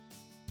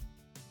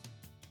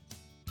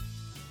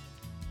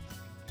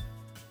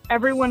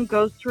everyone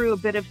goes through a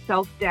bit of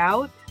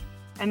self-doubt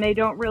and they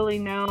don't really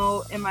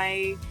know, am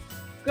I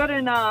good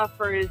enough,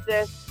 or is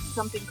this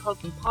something called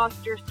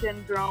imposter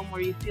syndrome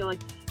where you feel like,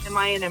 am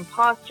I an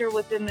imposter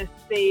within this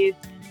space?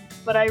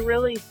 But I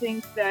really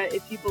think that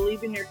if you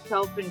believe in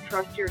yourself and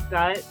trust your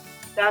gut,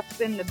 that's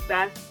been the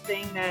best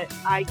thing that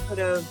I could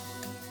have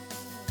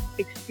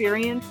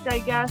experienced, I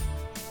guess.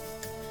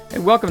 Hey,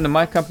 welcome to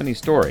My Company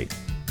Story.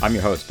 I'm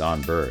your host,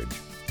 Don Burge.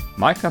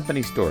 My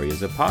Company Story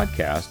is a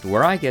podcast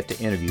where I get to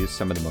interview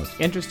some of the most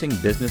interesting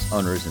business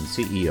owners and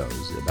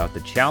CEOs about the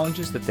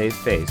challenges that they've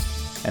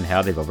faced and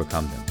how they've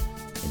overcome them.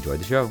 Enjoy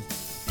the show.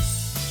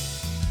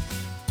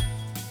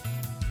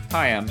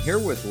 Hi, I'm here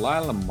with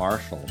Lila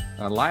Marshall.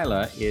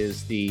 Lila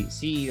is the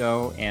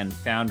CEO and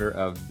founder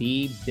of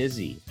Be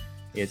Busy.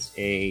 It's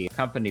a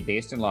company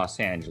based in Los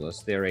Angeles.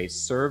 They're a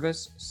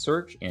service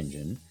search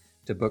engine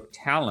to book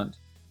talent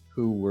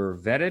who were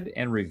vetted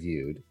and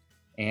reviewed,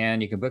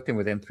 and you can book them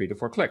within 3 to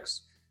 4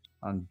 clicks.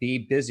 On Be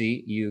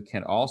Busy, you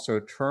can also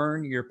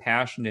turn your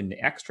passion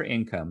into extra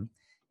income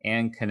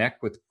and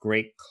connect with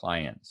great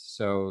clients.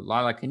 So,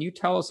 Lila, can you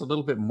tell us a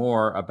little bit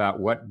more about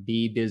what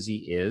Be Busy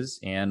is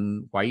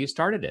and why you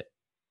started it?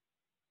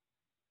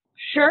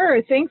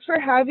 Sure. Thanks for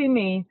having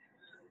me.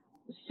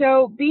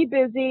 So Be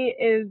Busy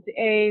is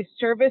a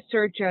service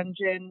search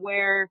engine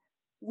where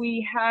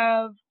we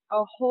have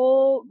a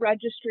whole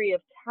registry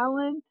of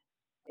talent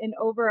in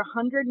over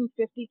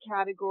 150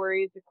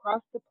 categories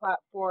across the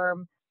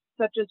platform,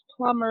 such as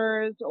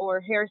plumbers or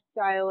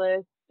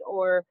hairstylists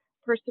or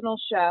personal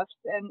chefs.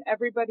 And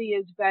everybody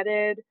is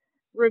vetted,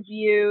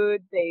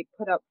 reviewed, they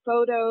put up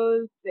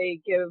photos, they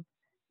give,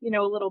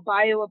 a little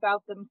bio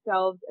about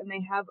themselves, and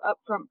they have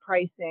upfront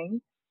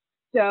pricing.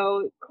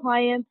 So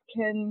clients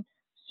can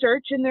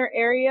search in their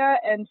area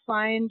and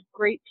find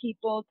great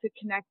people to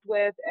connect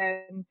with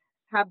and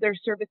have their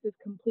services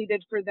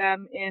completed for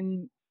them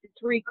in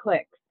 3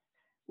 clicks.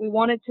 We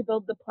wanted to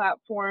build the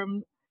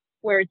platform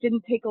where it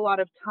didn't take a lot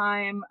of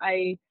time.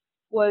 I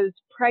was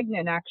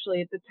pregnant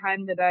actually at the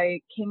time that I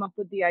came up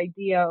with the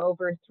idea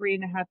over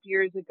 3.5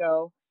 years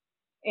ago.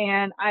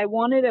 And I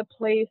wanted a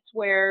place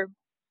where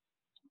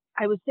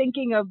I was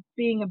thinking of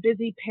being a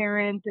busy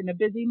parent and a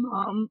busy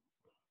mom.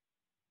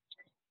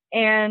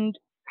 And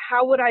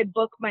how would I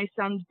book my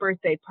son's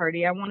birthday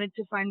party? I wanted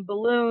to find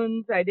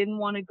balloons. I didn't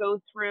want to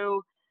go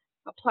through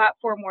a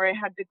platform where I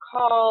had to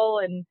call,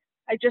 and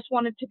I just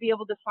wanted to be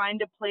able to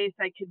find a place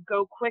I could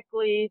go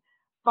quickly,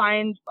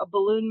 find a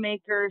balloon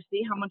maker,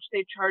 see how much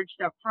they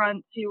charged up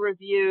front, see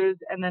reviews,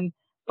 and then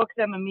book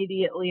them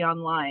immediately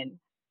online.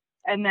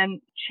 And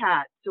then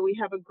chat. So we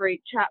have a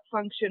great chat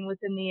function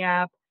within the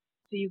app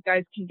so you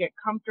guys can get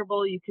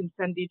comfortable. You can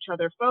send each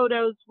other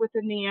photos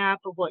within the app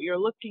of what you're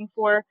looking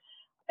for.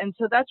 And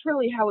so that's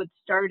really how it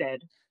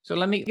started. So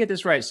let me get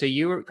this right. So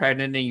you were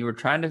pregnant and you were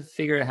trying to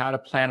figure out how to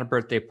plan a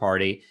birthday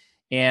party.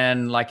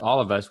 And like all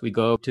of us, we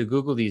go to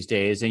Google these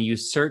days and you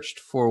searched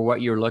for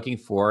what you're looking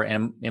for.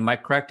 And am I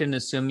correct in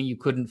assuming you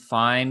couldn't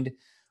find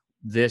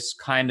this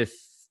kind of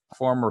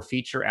form or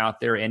feature out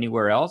there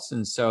anywhere else?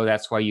 And so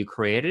that's why you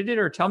created it?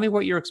 Or tell me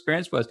what your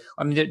experience was.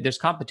 I mean, there's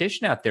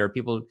competition out there,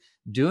 people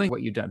doing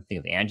what you've done.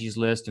 Think of Angie's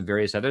List and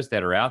various others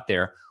that are out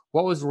there.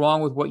 What was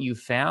wrong with what you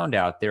found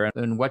out there,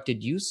 and what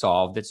did you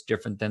solve that's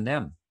different than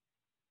them?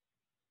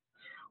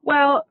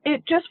 Well,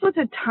 it just was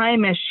a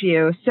time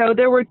issue. So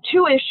there were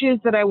 2 issues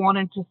that I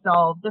wanted to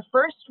solve. The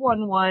first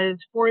one was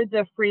for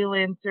the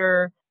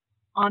freelancer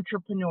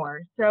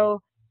entrepreneur.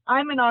 So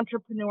I'm an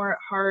entrepreneur at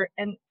heart,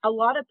 and a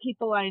lot of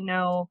people I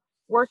know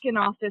work in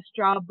office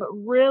jobs, but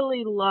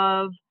really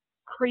love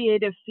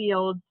creative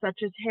fields such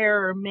as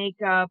hair or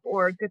makeup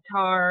or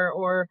guitar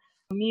or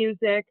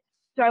music.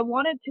 So I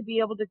wanted to be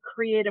able to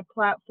create a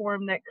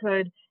platform that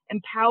could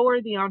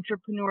empower the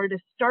entrepreneur to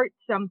start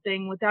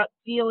something without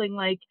feeling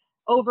like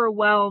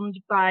overwhelmed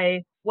by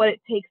what it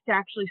takes to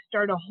actually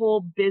start a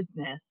whole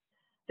business.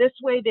 This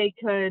way they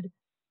could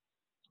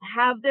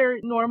have their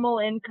normal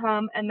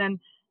income and then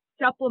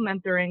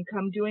supplement their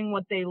income doing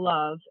what they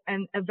love,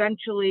 and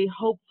eventually,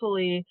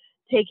 hopefully,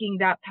 taking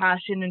that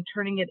passion and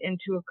turning it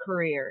into a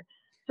career.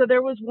 So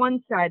there was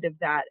one side of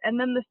that. And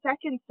then the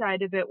second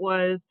side of it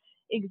was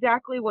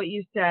exactly what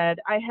you said.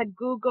 I had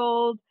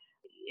Googled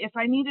if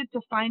I needed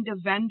to find a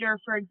vendor,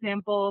 for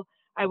example,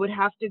 I would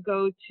have to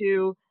go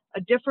to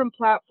a different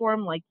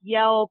platform like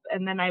Yelp,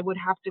 and then I would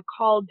have to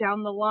call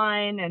down the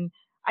line. And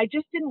I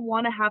just didn't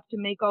want to have to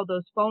make all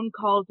those phone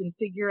calls and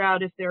figure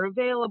out if they're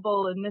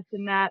available and this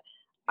and that.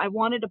 I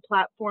wanted a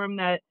platform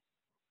that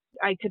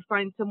I could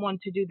find someone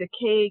to do the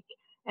cake,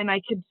 and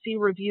I could see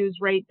reviews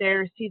right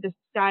there, see the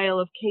style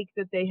of cake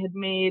that they had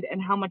made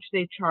and how much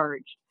they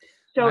charged.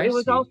 So it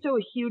was also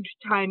a huge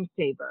time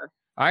saver.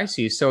 I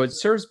see. So it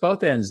serves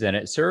both ends then.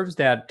 It serves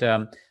that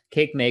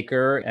cake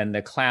maker and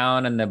the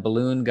clown and the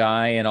balloon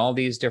guy and all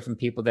these different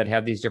people that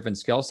have these different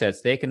skill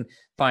sets. They can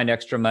find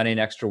extra money and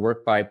extra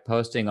work by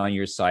posting on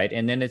your site.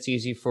 And then it's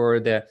easy for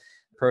the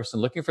person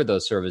looking for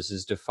those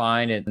services to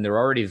find it. And they're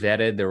already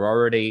vetted. They're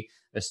already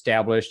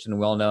established and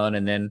well-known.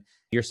 And then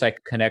your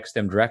site connects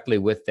them directly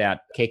with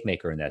that cake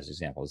maker in that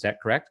example. Is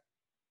that correct?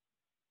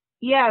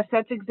 Yes,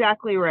 that's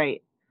exactly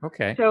right.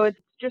 Okay. So it's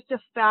just a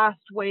fast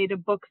way to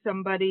book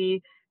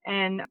somebody.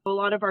 And a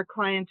lot of our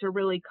clients are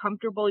really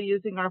comfortable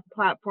using our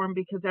platform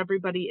because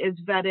everybody is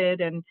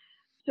vetted. And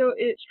so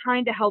it's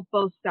trying to help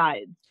both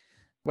sides.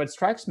 What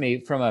strikes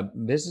me from a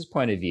business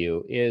point of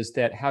view is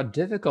that how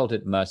difficult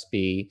it must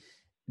be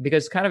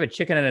because it's kind of a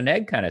chicken and an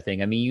egg kind of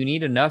thing. I mean, you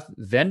need enough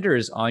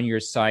vendors on your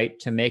site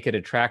to make it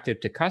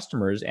attractive to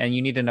customers, and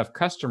you need enough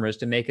customers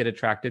to make it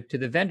attractive to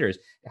the vendors.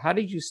 How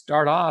did you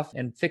start off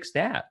and fix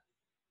that?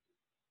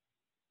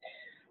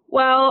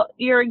 Well,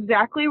 you're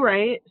exactly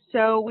right.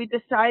 So we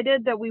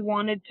decided that we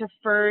wanted to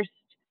first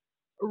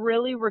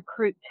really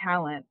recruit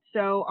talent.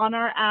 So on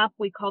our app,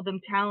 we call them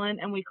talent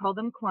and we call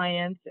them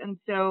clients. And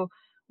so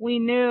we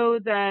knew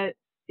that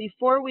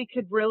before we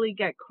could really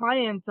get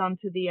clients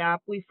onto the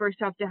app, we first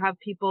have to have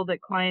people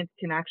that clients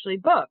can actually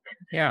book.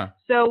 Yeah,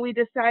 So we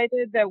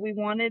decided that we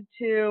wanted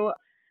to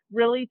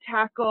really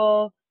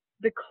tackle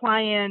the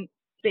client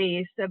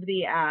base of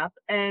the app.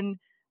 And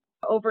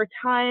over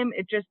time,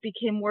 it just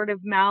became word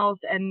of mouth.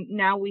 And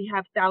now we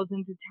have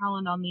thousands of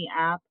talent on the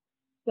app.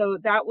 So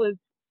that was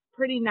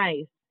pretty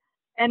nice.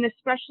 And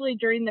especially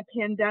during the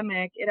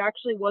pandemic, it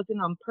actually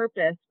wasn't on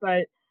purpose,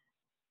 but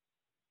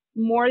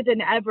more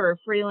than ever,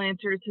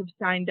 freelancers have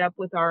signed up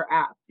with our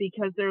app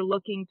because they're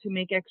looking to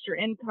make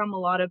extra income. A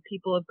lot of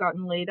people have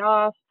gotten laid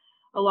off.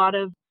 A lot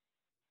of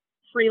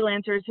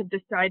freelancers have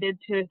decided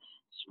to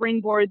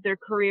springboard their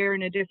career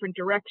in a different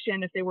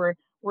direction. If they were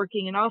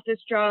working an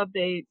office job,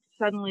 they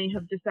suddenly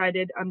have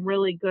decided, I'm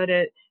really good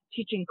at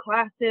teaching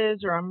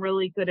classes, or I'm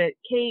really good at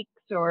cakes,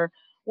 or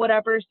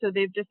whatever. So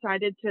they've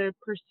decided to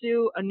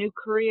pursue a new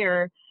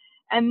career.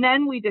 And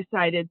then we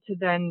decided to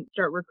then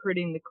start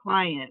recruiting the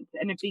clients.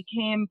 And it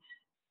became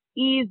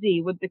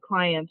easy with the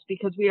clients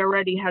because we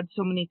already had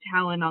so many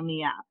talent on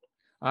the app.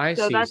 I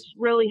So see. that's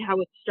really how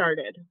it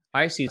started.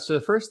 I see. So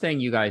the first thing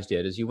you guys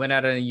did is you went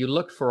out and you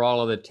looked for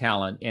all of the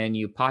talent and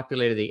you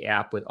populated the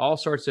app with all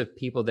sorts of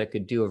people that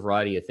could do a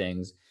variety of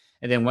things.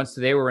 And then once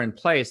they were in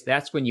place,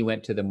 that's when you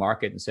went to the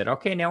market and said,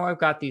 okay, now I've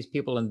got these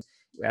people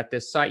at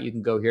this site. You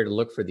can go here to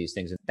look for these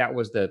things. And that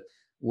was the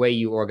way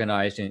you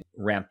organized and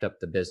ramped up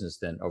the business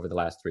then over the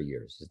last 3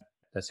 years.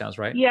 That sounds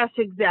right? Yes,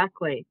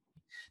 exactly.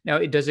 Now,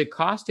 does it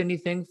cost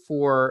anything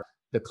for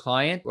the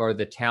client or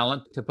the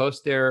talent to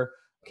post their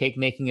cake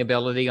making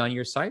ability on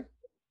your site?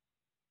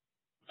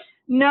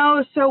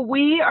 No, so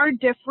we are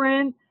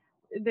different.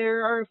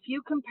 There are a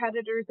few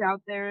competitors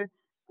out there.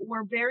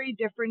 We're very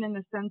different in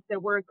the sense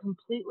that we're a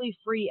completely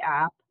free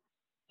app.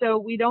 So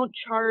we don't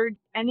charge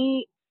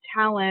any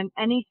talent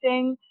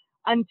anything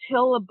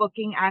until a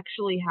booking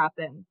actually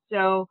happens.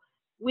 So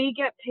we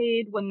get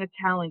paid when the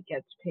talent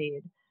gets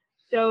paid.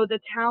 So the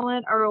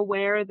talent are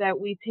aware that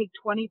we take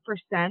 20%.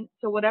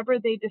 So whatever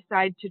they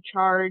decide to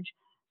charge,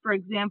 for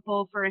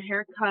example, for a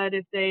haircut,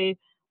 if they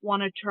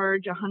want to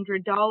charge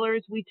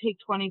 $100, we take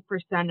 20%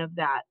 of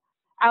that.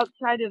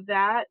 Outside of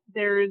that,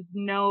 there's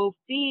no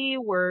fee.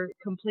 We're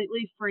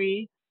completely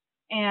free,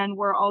 and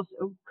we're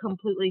also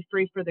completely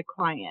free for the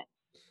client.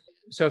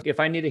 So if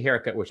I need a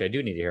haircut, which I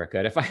do need a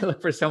haircut, if I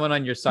look for someone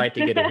on your site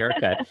to get a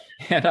haircut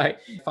and I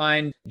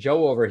find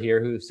Joe over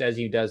here who says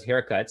he does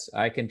haircuts,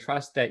 I can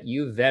trust that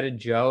you vetted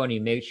Joe and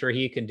you made sure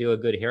he can do a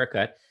good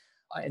haircut.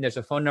 And there's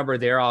a phone number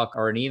there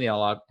or an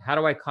email. How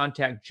do I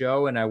contact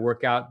Joe? And I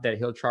work out that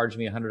he'll charge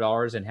me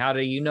 $100. And how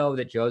do you know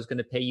that Joe's going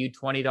to pay you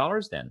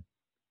 $20 then?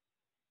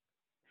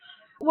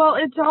 Well,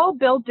 it's all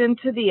built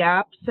into the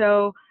app.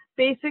 So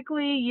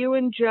basically, you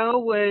and Joe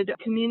would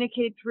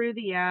communicate through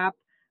the app.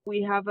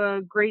 We have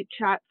a great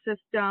chat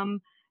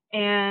system,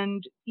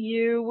 and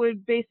you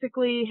would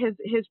basically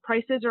his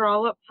prices are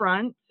all up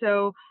front.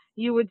 So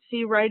you would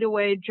see right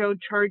away Joe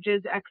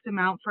charges X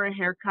amount for a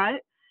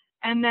haircut,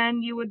 and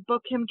then you would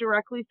book him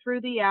directly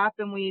through the app,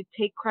 and we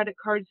take credit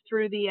cards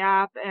through the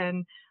app,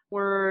 and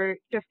we're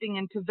shifting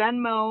into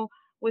Venmo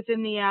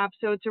within the app.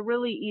 So it's a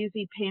really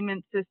easy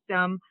payment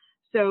system.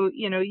 So,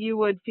 you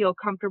would feel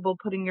comfortable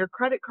putting your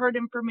credit card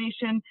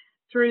information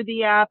through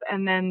the app,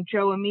 and then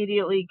Joe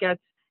immediately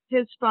gets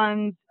his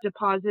funds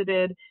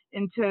deposited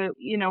into,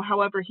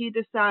 however he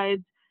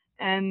decides.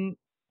 And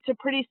it's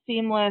a pretty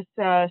seamless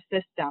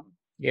system.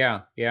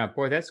 Yeah, yeah.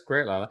 Boy, that's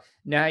great, Lila.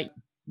 Now,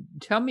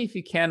 tell me if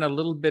you can a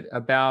little bit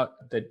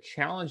about the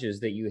challenges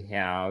that you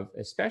have,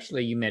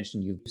 especially you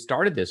mentioned you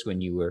started this when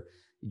you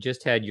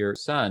just had your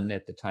son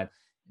at the time,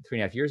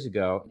 3.5 years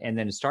ago, and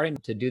then starting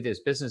to do this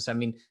business. I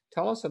mean,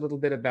 tell us a little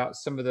bit about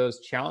some of those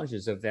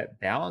challenges of that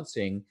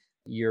balancing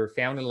your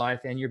family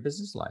life and your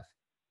business life.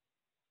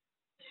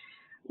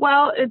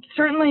 Well, it's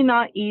certainly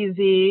not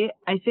easy.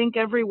 I think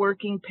every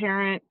working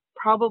parent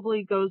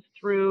probably goes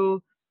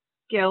through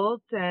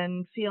guilt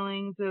and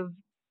feelings of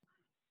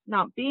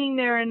not being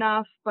there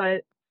enough,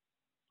 but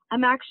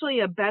I'm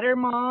actually a better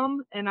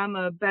mom, and I'm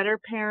a better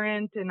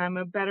parent, and I'm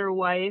a better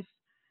wife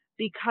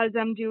because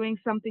I'm doing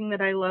something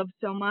that I love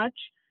so much.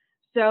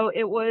 So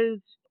I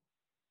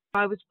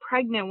was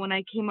pregnant when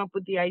I came up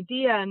with the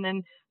idea, and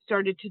then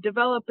started to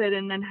develop it,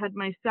 and then had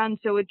my son.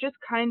 So it just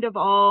kind of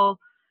all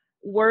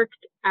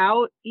worked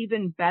out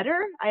even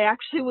better. I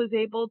actually was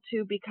able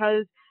to,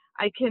 because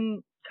I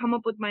can come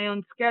up with my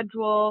own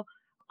schedule.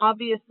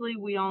 Obviously,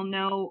 we all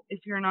know if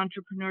you're an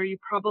entrepreneur, you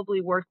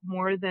probably work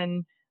more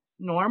than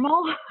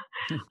normal.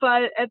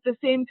 But at the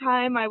same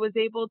time, I was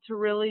able to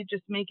really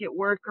just make it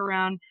work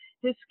around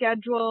his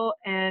schedule.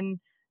 And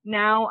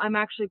now I'm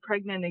actually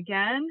pregnant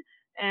again,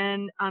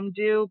 and I'm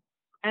due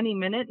any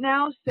minute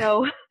now.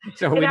 So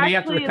So it we may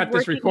have to actually is cut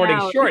this working recording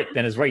out. short,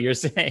 then, is what you're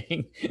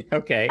saying.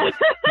 Okay.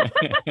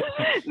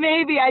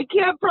 Maybe I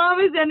can't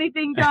promise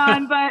anything,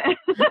 Don, but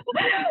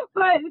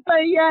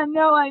but yeah,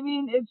 no, I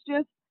mean,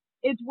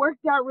 it's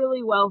worked out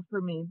really well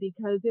for me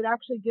because it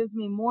actually gives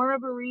me more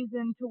of a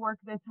reason to work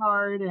this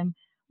hard and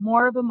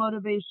more of a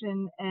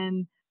motivation.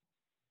 And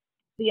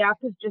the app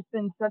has just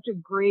been such a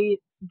great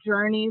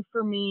journey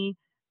for me.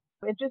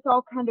 It just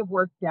all kind of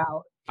worked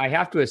out. I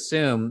have to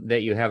assume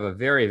that you have a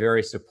very,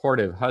 very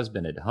supportive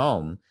husband at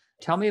home.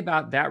 Tell me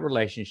about that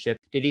relationship.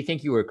 Did he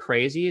think you were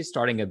crazy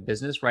starting a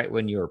business right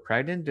when you were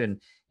pregnant? And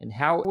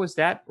how was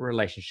that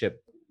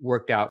relationship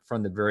worked out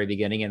from the very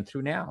beginning and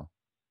through now?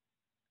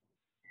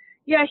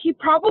 Yeah, he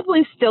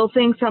probably still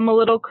thinks I'm a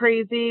little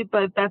crazy,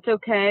 but that's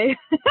okay.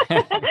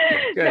 Good.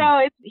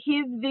 No,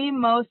 he's the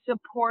most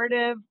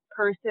supportive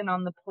person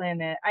on the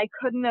planet. I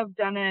couldn't have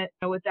done it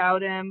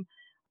without him.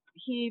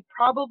 He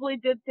probably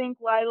did think,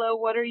 Lila,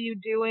 what are you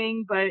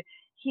doing? But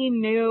he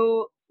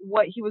knew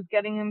what he was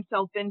getting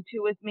himself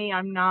into with me.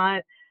 I'm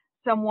not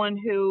someone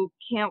who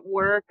can't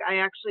work. I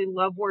actually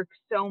love work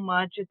so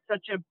much. It's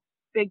such a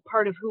big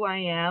part of who I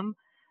am.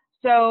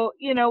 So,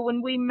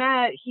 when we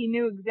met, he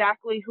knew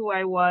exactly who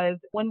I was.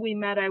 When we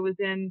met, I was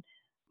in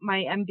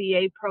my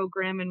MBA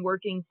program and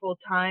working full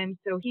time.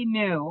 So he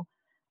knew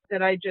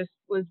that I just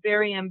was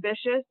very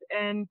ambitious,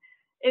 and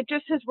it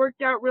just has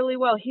worked out really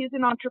well. He's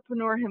an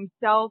entrepreneur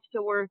himself,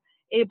 so we're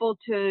able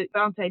to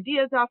bounce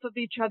ideas off of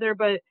each other.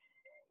 But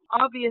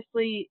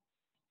obviously,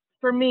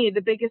 for me,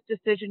 the biggest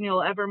decision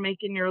you'll ever make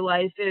in your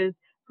life is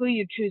who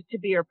you choose to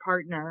be your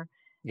partner.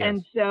 And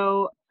Yes.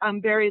 so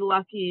I'm very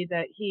lucky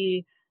that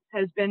he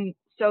has been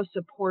so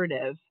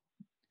supportive.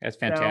 That's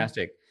So,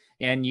 fantastic.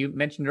 And you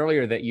mentioned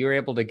earlier that you're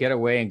able to get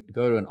away and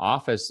go to an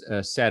office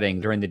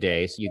setting during the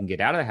day so you can get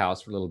out of the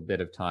house for a little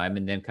bit of time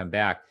and then come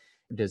back.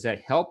 Does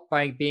that help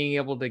by being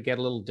able to get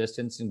a little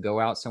distance and go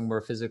out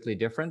somewhere physically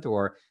different,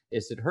 or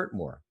is it hurt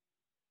more?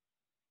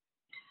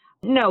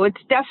 no,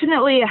 it's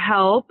definitely a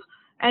help.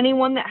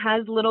 Anyone that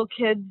has little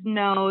kids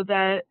know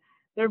that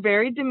they're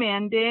very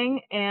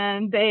demanding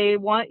and they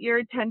want your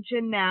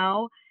attention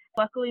now.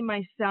 Luckily,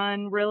 my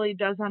son really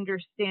does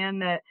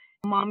understand that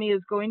mommy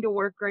is going to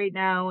work right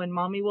now and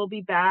mommy will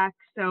be back.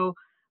 So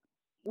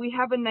we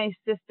have a nice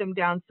system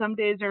down. Some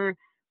days are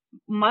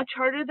much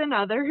harder than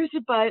others,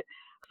 but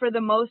for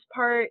the most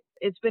part,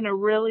 it's been a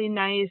really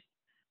nice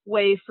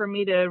way for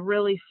me to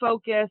really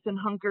focus and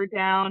hunker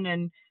down.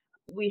 And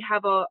we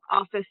have a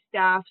office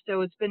staff,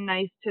 so it's been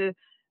nice to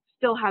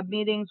still have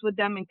meetings with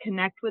them and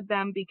connect with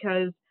them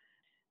because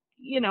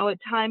at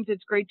times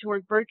it's great to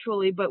work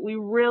virtually, but we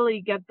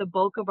really get the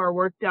bulk of our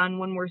work done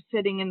when we're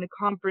sitting in the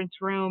conference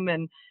room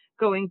and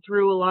going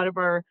through a lot of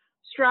our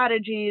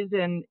strategies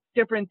and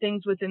different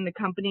things within the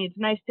company. It's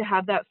nice to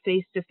have that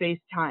face-to-face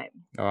time.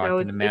 Oh, I So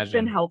can it's been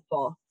imagine.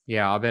 helpful.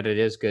 Yeah, I'll bet it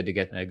is good to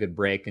get a good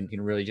break and you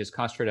can really just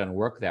concentrate on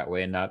work that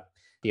way and not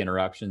the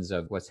interruptions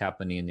of what's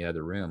happening in the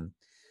other room.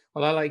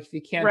 Well, I like if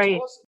you can tell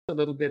Right. us a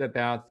little bit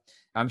about,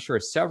 I'm sure,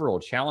 several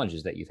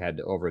challenges that you've had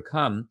to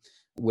overcome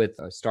with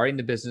starting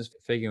the business,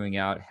 figuring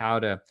out how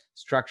to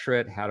structure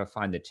it, how to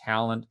find the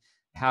talent,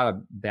 how to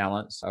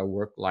balance a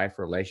work-life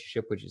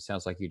relationship, which it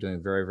sounds like you're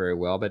doing very, very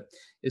well. But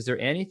is there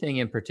anything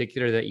in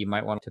particular that you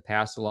might want to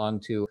pass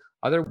along to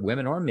other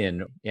women or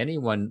men,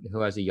 anyone who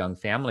has a young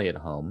family at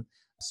home,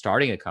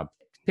 starting a company?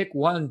 Pick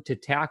one to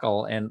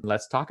tackle and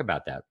let's talk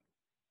about that.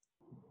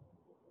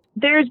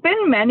 There's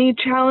been many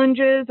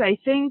challenges. I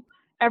think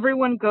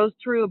everyone goes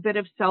through a bit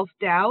of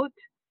self-doubt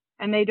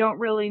and they don't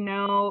really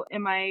know,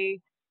 am I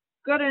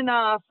good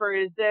enough, or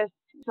is this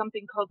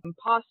something called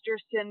imposter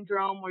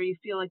syndrome where you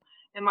feel like,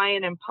 am I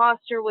an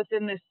imposter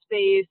within this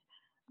space?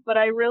 But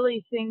I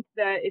really think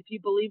that if you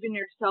believe in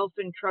yourself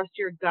and trust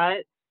your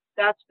gut,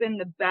 that's been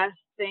the best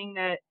thing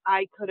that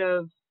I could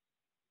have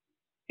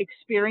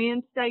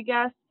experienced, I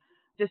guess.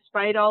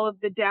 Despite all of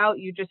the doubt,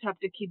 you just have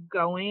to keep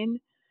going.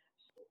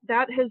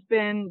 That has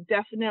been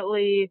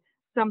definitely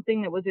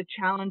something that was a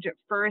challenge at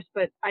first,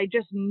 but I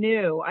just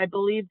knew I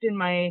believed in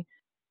my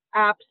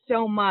app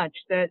so much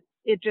that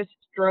it just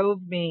drove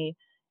me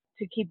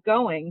to keep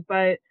going.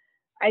 But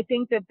I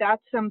think that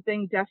that's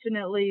something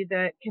definitely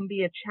that can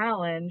be a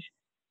challenge.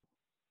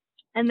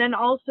 And then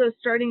also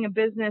starting a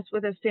business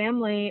with a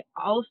family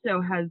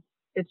also has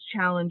its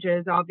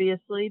challenges,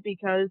 obviously,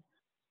 because,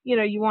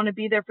 you want to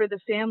be there for the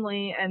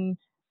family. And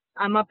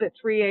I'm up at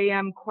 3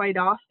 a.m. quite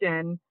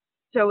often.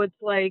 So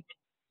it's like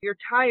you're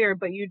tired,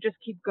 but you just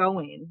keep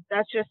going.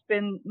 That's just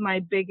been my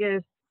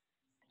biggest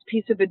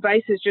piece of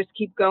advice, is just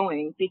keep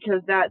going,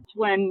 because that's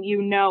when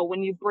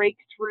when you break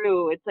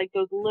through, it's like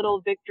those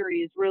little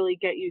victories really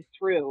get you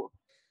through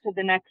to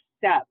the next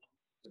step.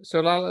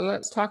 So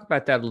let's talk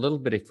about that a little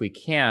bit if we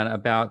can,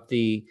 about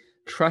the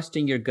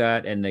trusting your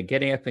gut and the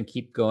getting up and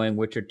keep going,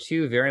 which are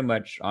two very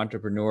much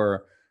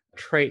entrepreneur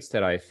traits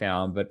that I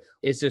found. But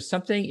is there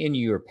something in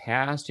your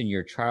past, in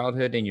your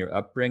childhood, in your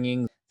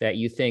upbringing that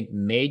you think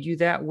made you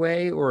that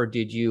way? Or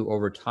did you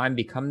over time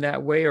become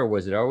that way? Or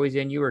was it always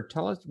in you? Or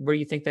tell us where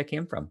you think that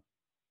came from.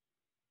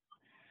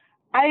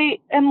 I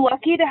am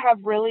lucky to have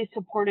really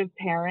supportive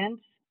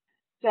parents.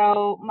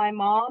 So my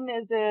mom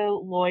is a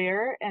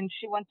lawyer and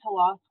she went to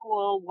law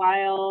school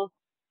while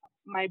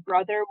my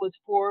brother was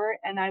 4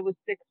 and I was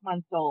 6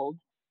 months old.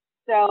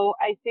 So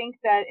I think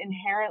that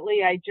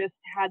inherently I just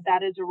had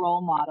that as a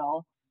role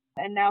model.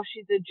 And now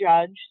she's a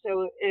judge.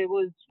 So it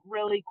was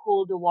really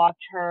cool to watch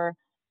her.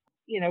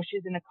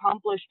 She's an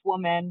accomplished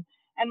woman.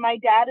 And my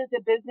dad is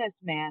a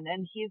businessman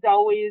and he's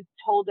always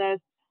told us,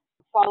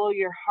 follow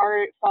your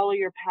heart, follow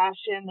your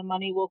passion, the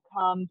money will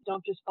come,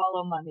 don't just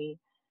follow money.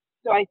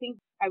 So I think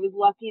I was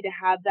lucky to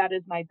have that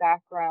as my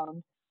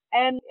background.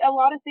 And a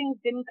lot of things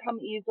didn't come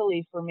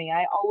easily for me.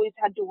 I always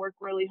had to work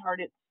really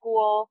hard at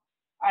school.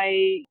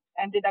 I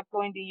ended up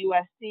going to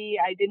USC.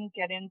 I didn't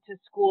get into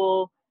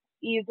school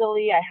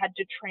easily. I had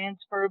to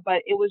transfer,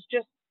 but it was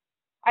just,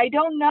 I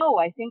don't know.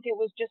 I think it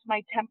was just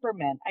my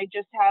temperament. I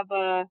just have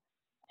a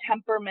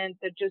temperament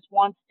that just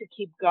wants to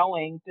keep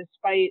going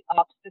despite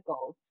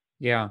obstacles.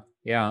 Yeah.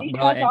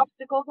 Because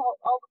obstacles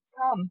always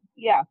come.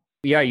 Yeah.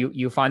 Yeah,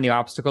 you find the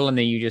obstacle and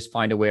then you just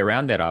find a way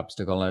around that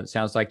obstacle. And it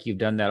sounds like you've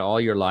done that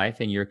all your life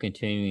and you're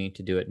continuing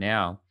to do it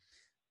now.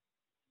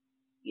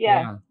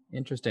 Yeah.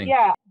 Interesting.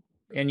 Yeah.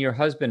 And your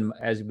husband,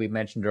 as we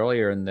mentioned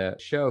earlier in the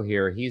show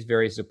here, he's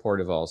very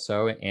supportive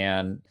also.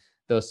 And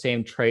those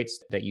same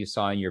traits that you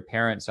saw in your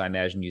parents, I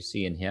imagine you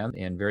see in him,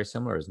 and very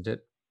similar, isn't it?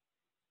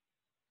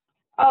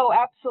 Oh,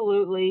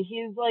 absolutely.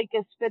 He's like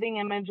a spitting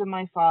image of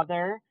my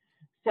father.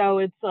 So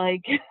it's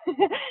like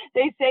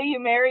they say you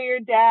marry your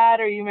dad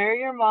or you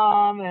marry your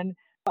mom. And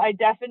I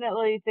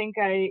definitely think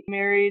I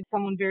married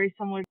someone very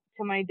similar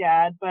to my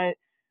dad, but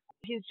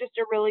he's just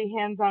a really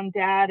hands-on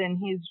dad and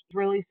he's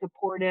really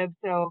supportive.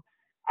 So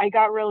I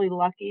got really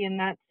lucky in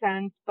that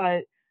sense.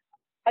 But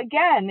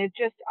again, it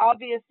just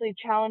obviously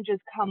challenges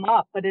come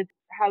up, but it's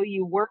how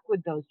you work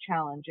with those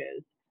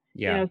challenges.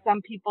 Yeah. Some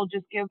people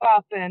just give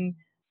up, and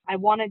I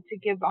wanted to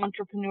give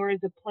entrepreneurs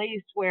a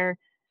place where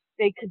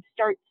they could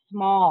start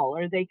small,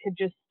 or they could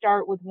just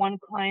start with one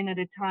client at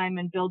a time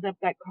and build up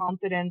that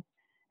confidence.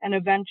 And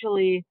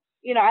eventually,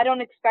 I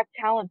don't expect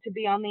talent to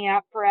be on the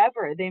app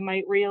forever. They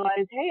might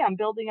realize, hey, I'm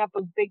building up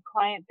a big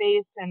client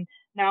base and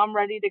now I'm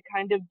ready to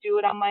kind of do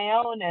it on my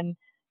own and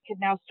can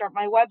now start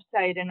my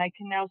website and I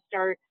can now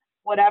start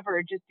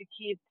whatever just to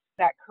keep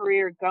that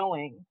career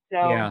going.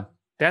 So yeah.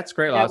 That's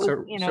great, Lyle.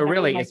 So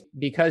really, it's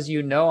because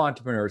you know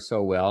entrepreneurs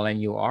so well and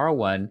you are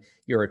one,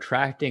 you're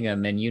attracting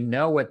them and you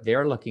know what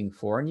they're looking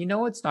for. And you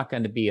know it's not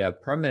going to be a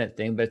permanent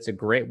thing, but it's a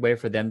great way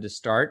for them to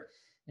start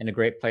and a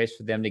great place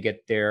for them to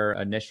get their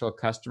initial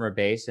customer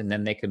base. And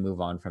then they can move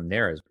on from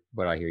there, is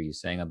what I hear you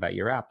saying about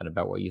your app and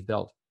about what you've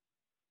built.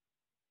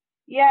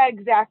 Yeah,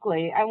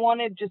 exactly. I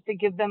wanted just to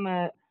give them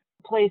a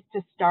place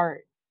to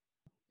start.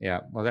 Yeah,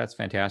 well, that's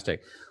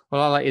fantastic. Well,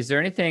 Lala, is there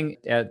anything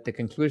at the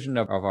conclusion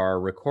of our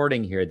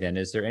recording here then,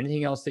 is there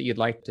anything else that you'd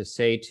like to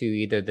say to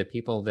either the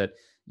people that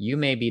you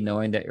may be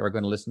knowing that are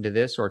going to listen to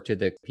this, or to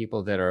the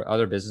people that are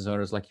other business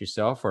owners like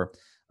yourself, or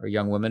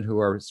young women who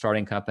are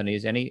starting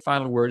companies? Any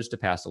final words to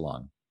pass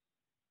along?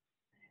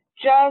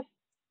 Just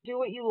do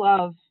what you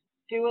love.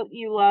 Do what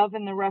you love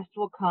and the rest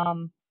will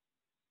come.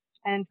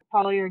 And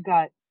follow your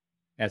gut.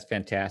 That's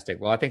fantastic.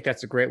 Well, I think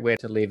that's a great way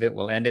to leave it.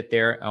 We'll end it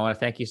there. I want to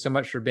thank you so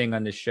much for being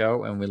on this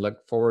show, and we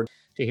look forward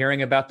to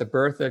hearing about the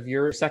birth of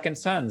your second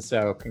son.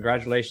 So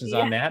congratulations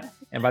on that.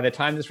 And by the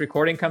time this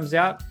recording comes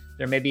out,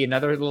 there may be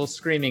another little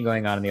screaming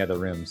going on in the other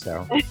room.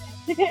 So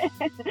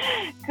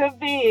could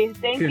be.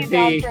 Thank you,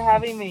 Don, for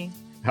having me.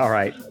 All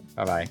right.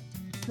 Bye-bye.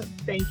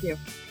 Thank you.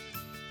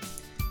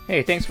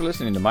 Hey, thanks for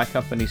listening to My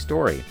Company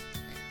Story.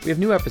 We have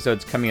new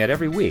episodes coming out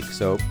every week,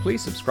 so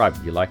please subscribe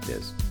if you like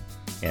this.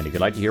 And if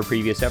you'd like to hear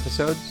previous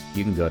episodes,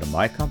 you can go to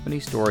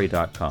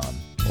mycompanystory.com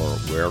or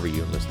wherever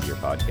you listen to your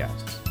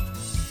podcasts.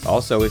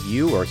 Also, if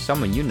you or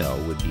someone you know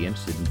would be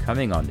interested in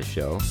coming on the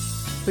show,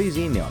 please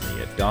email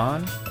me at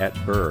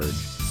don@burge.com.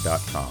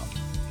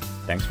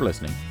 Thanks for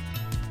listening.